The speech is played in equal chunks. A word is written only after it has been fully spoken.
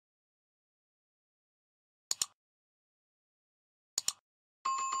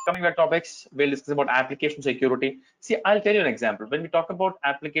Coming to topics, we'll discuss about application security. See, I'll tell you an example. When we talk about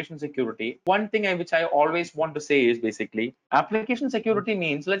application security, one thing which I always want to say is basically application security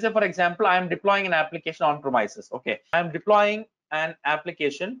means, let's say, for example, I am deploying an application on premises. Okay, I'm deploying an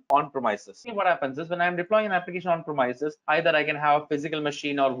application on premises. What happens is when I'm deploying an application on premises, either I can have a physical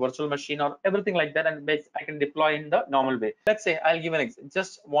machine or virtual machine or everything like that, and I can deploy in the normal way. Let's say I'll give an example.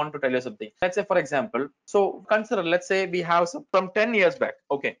 Just want to tell you something. Let's say, for example, so consider, let's say we have some from 10 years back.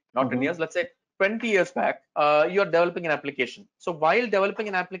 Okay, not 10 years. Let's say 20 years back, you're developing an application. So while developing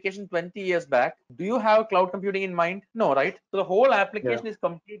an application 20 years back, do you have cloud computing in mind? No, right? So the whole application is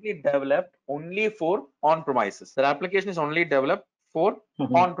completely developed only for on-premises. The application is only developed for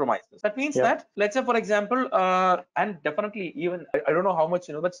on-premises. That means that, let's say, for example, and definitely even, I don't know how much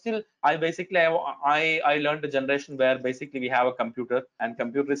you know, but still, I learned a generation where basically we have a computer, and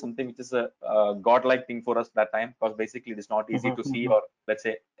computer is something which is a godlike thing for us that time, because basically it is not easy to see, or let's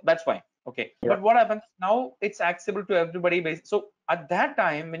say that's fine. Okay, but what happens now? It's accessible to everybody. So at that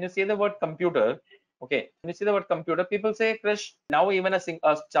time, when you say the word computer, okay, when you see the word computer, people say, Krish, now even a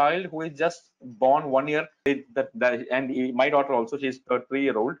child who is just born 1 year, and my daughter also, she's a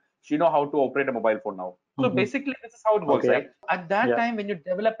 3-year-old, she know how to operate a mobile phone now. So basically, this is how it works, right? At that time, when you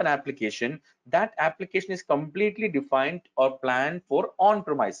develop an application, that application is completely defined or planned for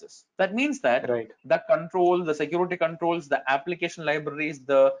on-premises. That means that the controls, the security controls, the application libraries,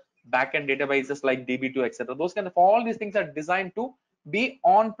 the backend databases like DB2, etc., those kind of all these things are designed to be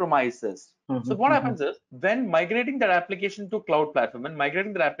on premises. So what happens is when migrating that application to cloud platform,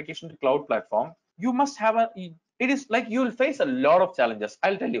 you must have it is like you'll face a lot of challenges.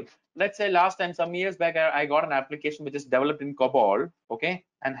 I'll tell you. Let's say last time, some years back, I got an application which is developed in COBOL, okay,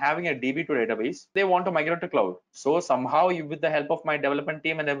 and having a DB2 database. They want to migrate to cloud. So somehow, with the help of my development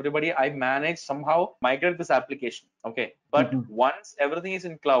team and everybody, I managed somehow migrate this application. Okay, but once everything is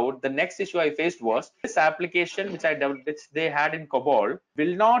in cloud, the next issue I faced was this application which I developed, which they had in COBOL,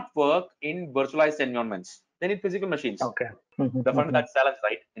 will not work in virtualized environments. They need physical machines. Okay. That's challenge,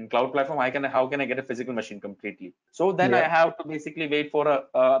 right? In cloud platform, how can I get a physical machine completely? So then I have to basically wait for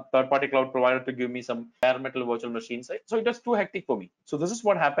a third-party cloud provider to give me some bare metal virtual machines. Right? So it was too hectic for me. So this is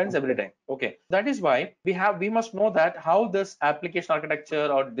what happens every time. Okay, that is why we must know that how this application architecture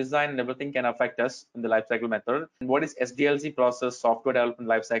or design and everything can affect us in the lifecycle method. And what is SDLC process, software development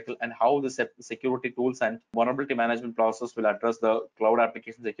lifecycle, and how the security tools and vulnerability management process will address the cloud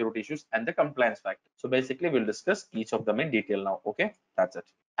application security issues and the compliance factor. So basically, we'll discuss each of them in detail now. Okay, that's it.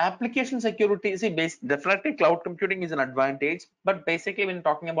 Application security, definitely cloud computing is an advantage, but basically when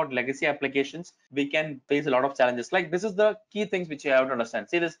talking about legacy applications, we can face a lot of challenges. Like this is the key things which you have to understand.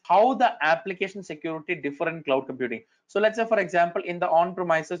 See this, how the application security differ in cloud computing. So let's say, for example, in the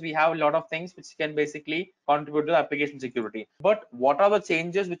on-premises, we have a lot of things which can basically contribute to application security. But what are the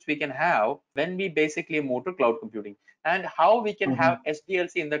changes which we can have when we basically move to cloud computing, and how we can have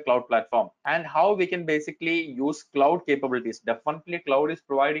SDLC in the cloud platform, and how we can basically use cloud capabilities. Definitely cloud is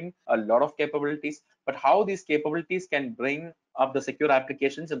providing a lot of capabilities, but how these capabilities can bring up the secure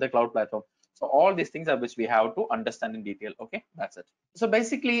applications in the cloud platform. So all these things are which we have to understand in detail. Okay, that's it. So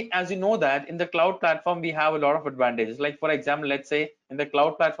basically, as you know that in the cloud platform, we have a lot of advantages. Like for example, let's say in the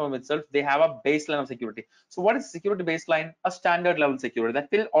cloud platform itself, they have a baseline of security. So what is security baseline? A standard level security that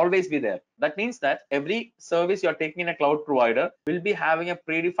will always be there. That means that every service you're taking in a cloud provider will be having a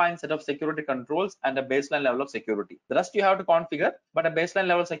predefined set of security controls and a baseline level of security. The rest you have to configure, but a baseline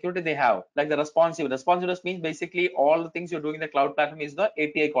level of security they have. Like the responsiveness means basically all the things you're doing in the cloud platform is the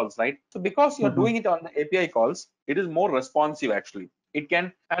API calls, right? So because you're doing it on the API calls, it is more responsive actually. It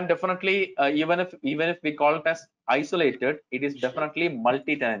can, and definitely even if we call it as isolated, it is definitely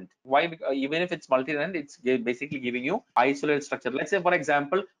multi-tenant. Why? Because even if it's multi-tenant, it's basically giving you isolated structure. Let's say, for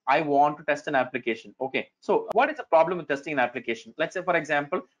example, I want to test an application. Okay, so what is the problem with testing an application? Let's say, for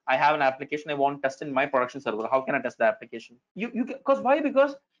example, I have an application I want to test in my production server. How can I test the application? Because why?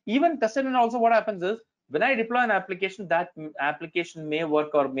 Because even tested, and also what happens is when I deploy an application, that application may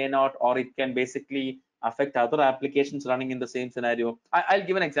work or may not, or it can basically affect other applications running in the same scenario. I'll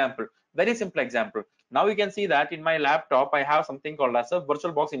give an example, very simple example. Now you can see that in my laptop, I have something called as a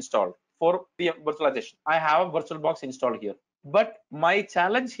VirtualBox installed for VM virtualization. I have a VirtualBox installed here. But my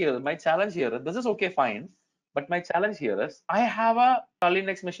challenge here, this is okay, fine. But my challenge here is I have a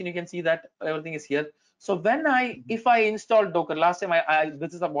Linux machine. You can see that everything is here. So when if I install Docker, last time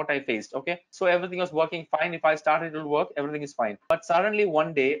this is what I faced. Okay, so everything was working fine. If I start, it will work. Everything is fine. But suddenly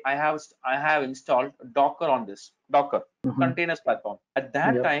one day I have installed Docker on this Docker containers platform. At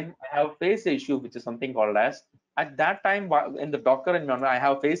that time, I have faced the issue, which is something called as, at that time in the Docker environment, I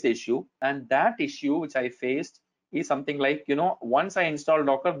have faced the issue, and that issue which I faced is something like, once I installed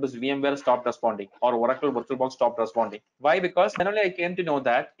Docker, this VMware stopped responding, or Oracle VirtualBox stopped responding. Why? Because then only I came to know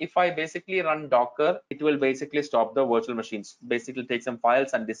that if I basically run Docker, it will basically stop the virtual machines, basically take some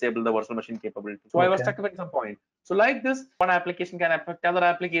files and disable the virtual machine capability. So I was stuck at some point. So like this, one application can affect other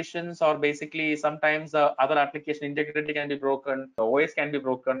applications, or basically sometimes the other application integrity can be broken, the OS can be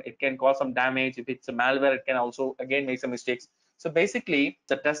broken, it can cause some damage. If it's a malware, it can also again make some mistakes. So basically,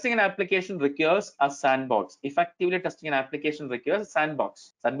 the testing an application requires a sandbox. Effectively testing an application requires a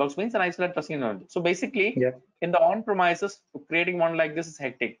sandbox. Sandbox means an isolated testing environment. So basically, in the on-premises, creating one like this is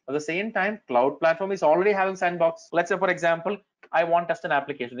hectic. At the same time, cloud platform is already having sandbox. Let's say, for example, I want test an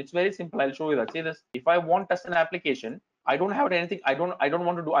application. It's very simple. I'll show you that. See this. If I want test an application, I don't have anything. I don't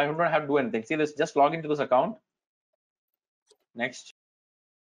want to do. I don't have to do anything. See this. Just log into this account. Next.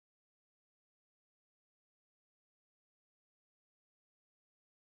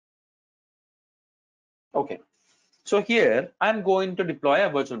 Okay. So here I'm going to deploy a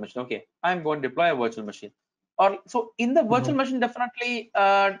virtual machine. Okay, I'm going to deploy a virtual machine. Or so in the virtual machine, definitely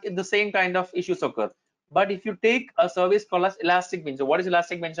the same kind of issues occur. But if you take a service called as Elastic Beanstalk, what is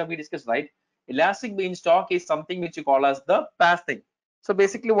Elastic Beanstalk? We discussed, right? Elastic Beanstalk is something which you call as the PaaS thing. So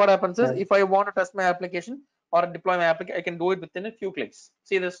basically, what happens is if I want to test my application or deploy my application, I can do it within a few clicks.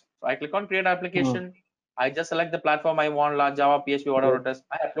 See this? So I click on create application. I just select the platform I want, Java, PHP, whatever it is.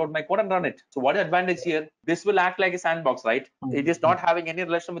 I upload my code and run it. So what is the advantage here? This will act like a sandbox, right? It is not having any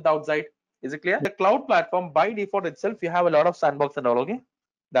relation with the outside. Is it clear? The cloud platform by default itself, you have a lot of sandbox and all, okay?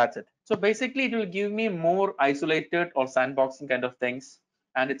 That's it. So basically it will give me more isolated or sandboxing kind of things,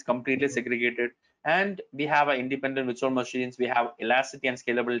 and it's completely segregated. And we have independent virtual machines, we have elasticity and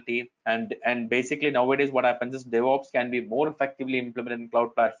scalability, and basically nowadays what happens is DevOps can be more effectively implemented in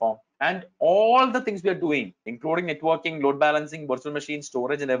cloud platform, and all the things we are doing, including networking, load balancing, virtual machine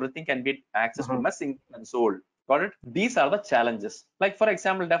storage, and everything can be accessed from a single console. Got it? These are the challenges. Like for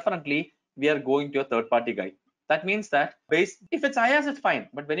example, definitely we are going to a third party guy. That means that if it's IaaS, it's fine.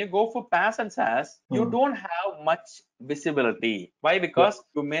 But when you go for PaaS and SaaS, you don't have much visibility. Why? Because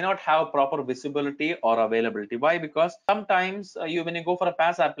you may not have proper visibility or availability. Why? Because sometimes when you go for a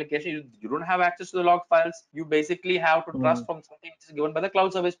PaaS application, you don't have access to the log files. You basically have to trust from something which is given by the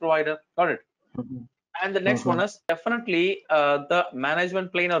cloud service provider. Got it? And the next one is definitely the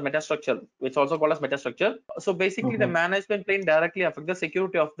management plane or metastructure, which also called as metastructure. So basically, the management plane directly affects the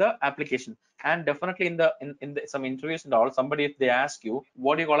security of the application. And definitely in the some interviews and all, somebody, if they ask you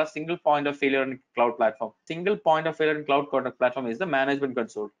what do you call a single point of failure in cloud platform, single point of failure in cloud platform is the management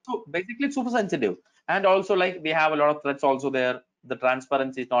console. So basically, it's super sensitive. And also, like, we have a lot of threats also there. The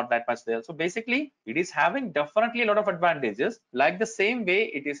transparency is not that much there. So basically, it is having definitely a lot of advantages. Like the same way,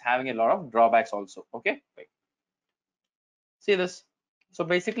 it is having a lot of drawbacks also. Okay, see this. So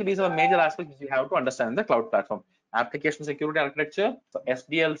basically, these are the major aspects you have to understand in the cloud platform: application security architecture, so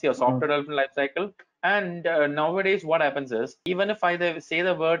SDLC or software development lifecycle. And nowadays, what happens is, even if I say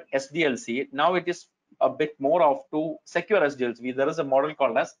the word SDLC, now it is a bit more of to secure SDLC. There is a model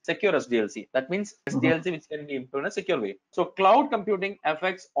called as secure SDLC. That means SDLC which can be implemented in a secure way. So cloud computing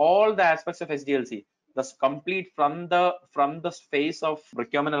affects all the aspects of SDLC. Thus complete from the phase of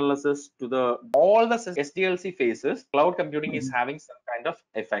requirement analysis to the all the SDLC phases. Cloud computing is having some kind of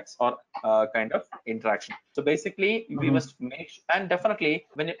effects or kind of interaction. So basically, we must make, and definitely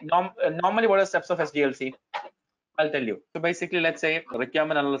when normally what are the steps of SDLC? I'll tell you. So basically, let's say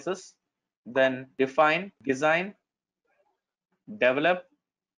requirement analysis, then define, design, develop,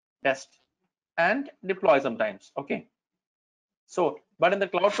 test, and deploy sometimes. Okay. So, but in the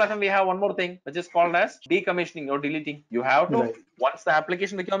cloud platform, we have one more thing, which is called as decommissioning or deleting. You have to, once the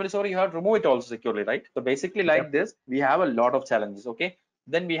application requirement is over, you have to remove it also securely, right? So basically like this, we have a lot of challenges. Okay.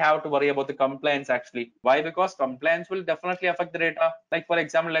 Then we have to worry about the compliance actually. Why? Because compliance will definitely affect the data. Like for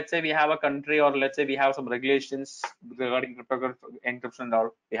example, let's say we have a country, or let's say we have some regulations regarding encryption and all.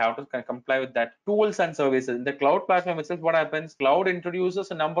 We have to comply with that. Tools and services in the cloud platform itself. What happens? Cloud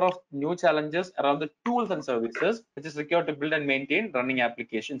introduces a number of new challenges around the tools and services which is required to build and maintain running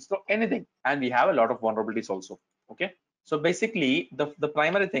applications. So anything, and we have a lot of vulnerabilities also. Okay. So basically, the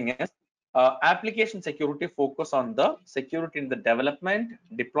primary thing is application security focus on the security in the development,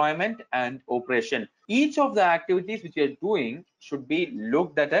 deployment, and operation. Each of the activities which you are doing should be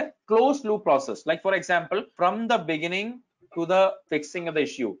looked at a closed loop process. Like for example, from the beginning to the fixing of the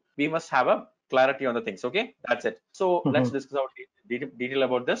issue, we must have a clarity on the things. Okay, that's it. So let's discuss about detail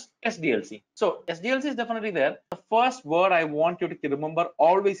about this SDLC. So SDLC is definitely there. The first word I want you to remember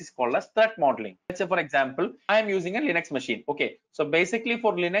always is called as threat modeling. Let's say, for example, I am using a Linux machine. Okay, so basically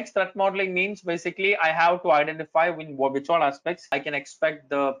for Linux, threat modeling means basically I have to identify which all aspects I can expect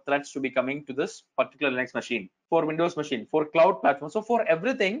the threats to be coming to this particular Linux machine, for Windows machine, for cloud platform. So for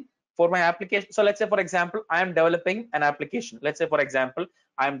everything, for my application. So let's say, for example, I am developing an application. Let's say, for example,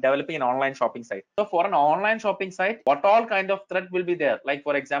 I am developing an online shopping site. So for an online shopping site, what all kind of threat will be there? Like,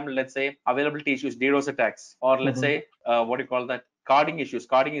 for example, let's say availability issues, DDoS attacks, or let's say what do you call that? Carding issues.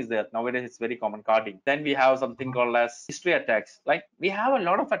 Carding is there nowadays. It's very common, carding. Then we have something called as history attacks. Like, we have a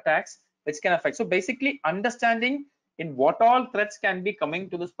lot of attacks which can affect. So basically, understanding in what all threats can be coming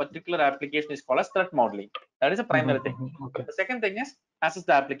to this particular application is called as threat modeling. That is a primary thing. Okay. The second thing is assess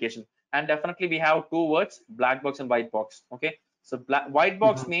the application, and definitely we have two words: black box and white box. Okay, so white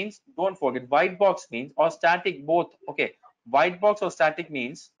box means, don't forget, white box means, or static, both. Okay, white box or static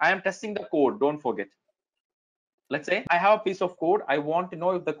means I am testing the code. Don't forget. Let's say I have a piece of code. I want to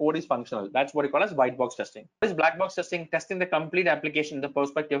know if the code is functional. That's what you call as white box testing. What is black box testing? Testing the complete application in the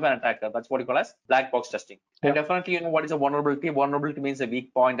perspective of an attacker. That's what you call as black box testing. And definitely, you know what is a vulnerability. Vulnerability means a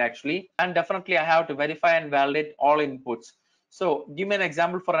weak point, actually. And definitely, I have to verify and validate all inputs. So give me an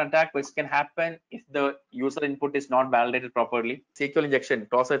example for an attack which can happen if the user input is not validated properly. SQL injection,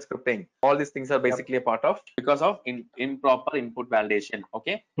 cross-site scripting, all these things are basically a part of because of improper input validation.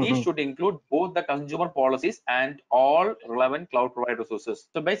 Okay, these should include both the consumer policies and all relevant cloud provider resources.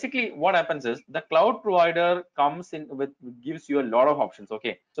 So basically, what happens is the cloud provider comes in with, gives you a lot of options.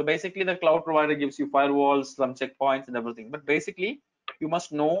 Okay, so basically the cloud provider gives you firewalls, some checkpoints, and everything. But basically, you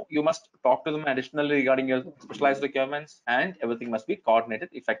must know, you must talk to them additionally regarding your specialized requirements, and everything must be coordinated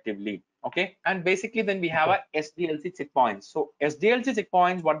effectively. Okay, and basically then we have a SDLC checkpoints. So SDLC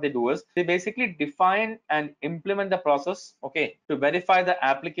checkpoints, what they do is they basically define and implement the process, okay, to verify the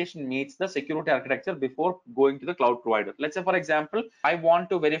application meets the security architecture before going to the cloud provider. Let's say, for example, I want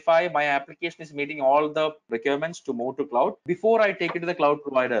to verify my application is meeting all the requirements to move to cloud before I take it to the cloud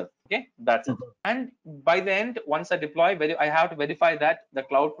provider. Okay, that's it. And by the end, once I deploy, I have to verify that the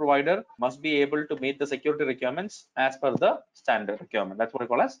cloud provider must be able to meet the security requirements as per the standard requirement. That's what I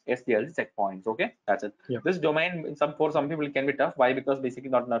call as SDLC checkpoints. Okay, that's it. This domain, for some people, it can be tough. Why? Because basically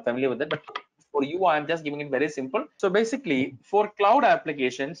not familiar with it. But for you, I'm just giving it very simple. So basically, for cloud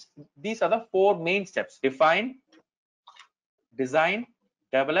applications, these are the four main steps: define, design,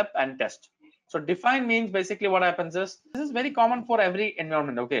 develop, and test. So define means basically what happens is, this is very common for every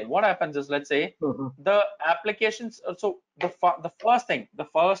environment. Okay, what happens is, let's say the applications. So the first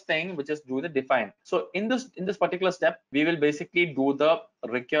thing which is do the define. So in this particular step, we will basically do the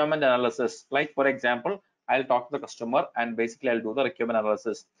requirement analysis. Like, for example, I'll talk to the customer and basically I'll do the requirement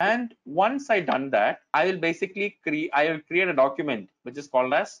analysis. And once I done that, I will basically create a document which is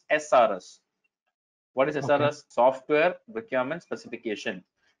called as SRS. What is SRS? Software requirement specification.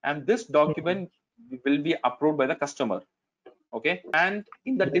 And this document will be approved by the customer. Okay, and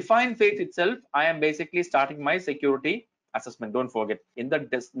in the define phase itself, I am basically starting my security assessment. Don't forget, in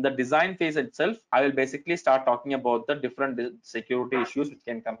the design phase itself, I will basically start talking about the different security issues which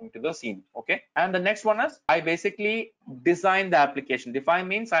can come into the scene. Okay, and the next one is I basically design the application. Define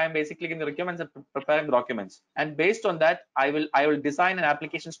means I am basically giving the requirements and preparing the documents, and based on that, I will design an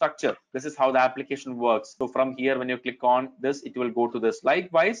application structure. This is how the application works. So from here, when you click on this, it will go to this.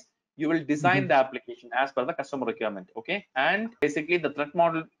 Likewise, you will design the application as per the customer requirement. Okay, and basically the threat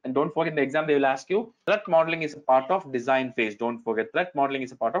model, and don't forget, the exam they will ask you, threat modeling is a part of design phase. Don't forget, threat modeling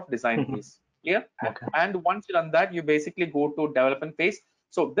is a part of design phase. Clear? And once you done that, you basically go to development phase.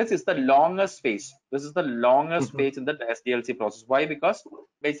 So this is the longest phase. This is the longest phase in the SDLC process. Why? Because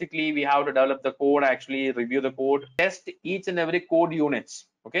basically we have to develop the code, actually review the code, test each and every code units.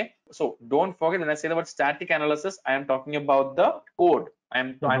 Okay, so don't forget, when I say the word static analysis, I am talking about the code.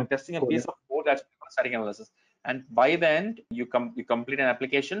 I'm testing a piece of code, that's static analysis. And by the end, you complete an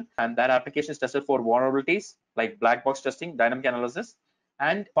application, and that application is tested for vulnerabilities like black box testing, dynamic analysis,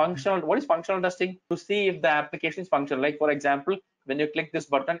 and functional. What is functional testing? To see if the application is functional. Like, for example, when you click this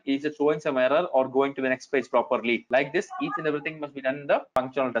button, is it showing some error or going to the next page properly? Like this, each and everything must be done in the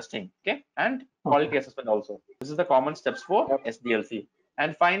functional testing. Okay, and quality assessment also. This is the common steps for SDLC.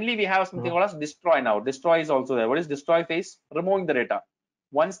 And finally, we have something called as destroy now. Destroy is also there. What is destroy phase? Removing the data.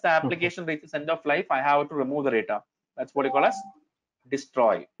 Once the application reaches end of life, I have to remove the data. That's what you call as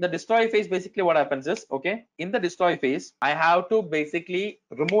destroy. The destroy phase, basically what happens is, okay, in the destroy phase, I have to basically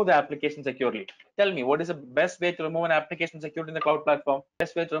remove the application securely. Tell me, what is the best way to remove an application securely in the cloud platform?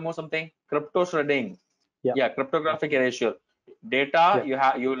 Best way to remove something? Crypto shredding. Yeah, cryptographic erasure. data,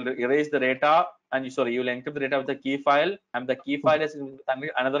 Yeah. you will erase the data, and you will encrypt the data with a key file, and the key file is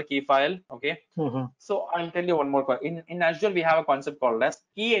another key file. Okay. Mm-hmm. So I'll tell you one more. In Azure, we have a concept called as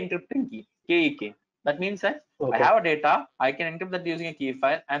key encrypting key, KEK. That means that I Okay. have a data, I can encrypt that using a key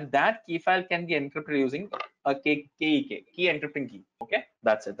file, and that key file can be encrypted using a KEK, key encrypting key. Okay,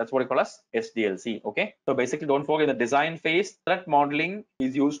 that's it. That's what we call as SDLC. Okay, so basically, don't forget the design phase. Threat modeling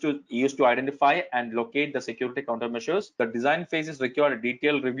is used to identify and locate the security countermeasures. The design phase is required a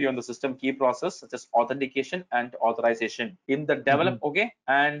detailed review on the system key process, such as authentication and authorization. In the Mm-hmm. okay,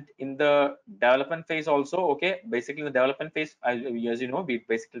 and in the development phase also. Okay, basically in the development phase, as you know, we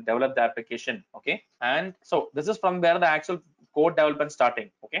basically develop the application. Okay, and so this is from where the actual code development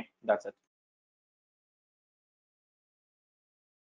starting. Okay, that's it.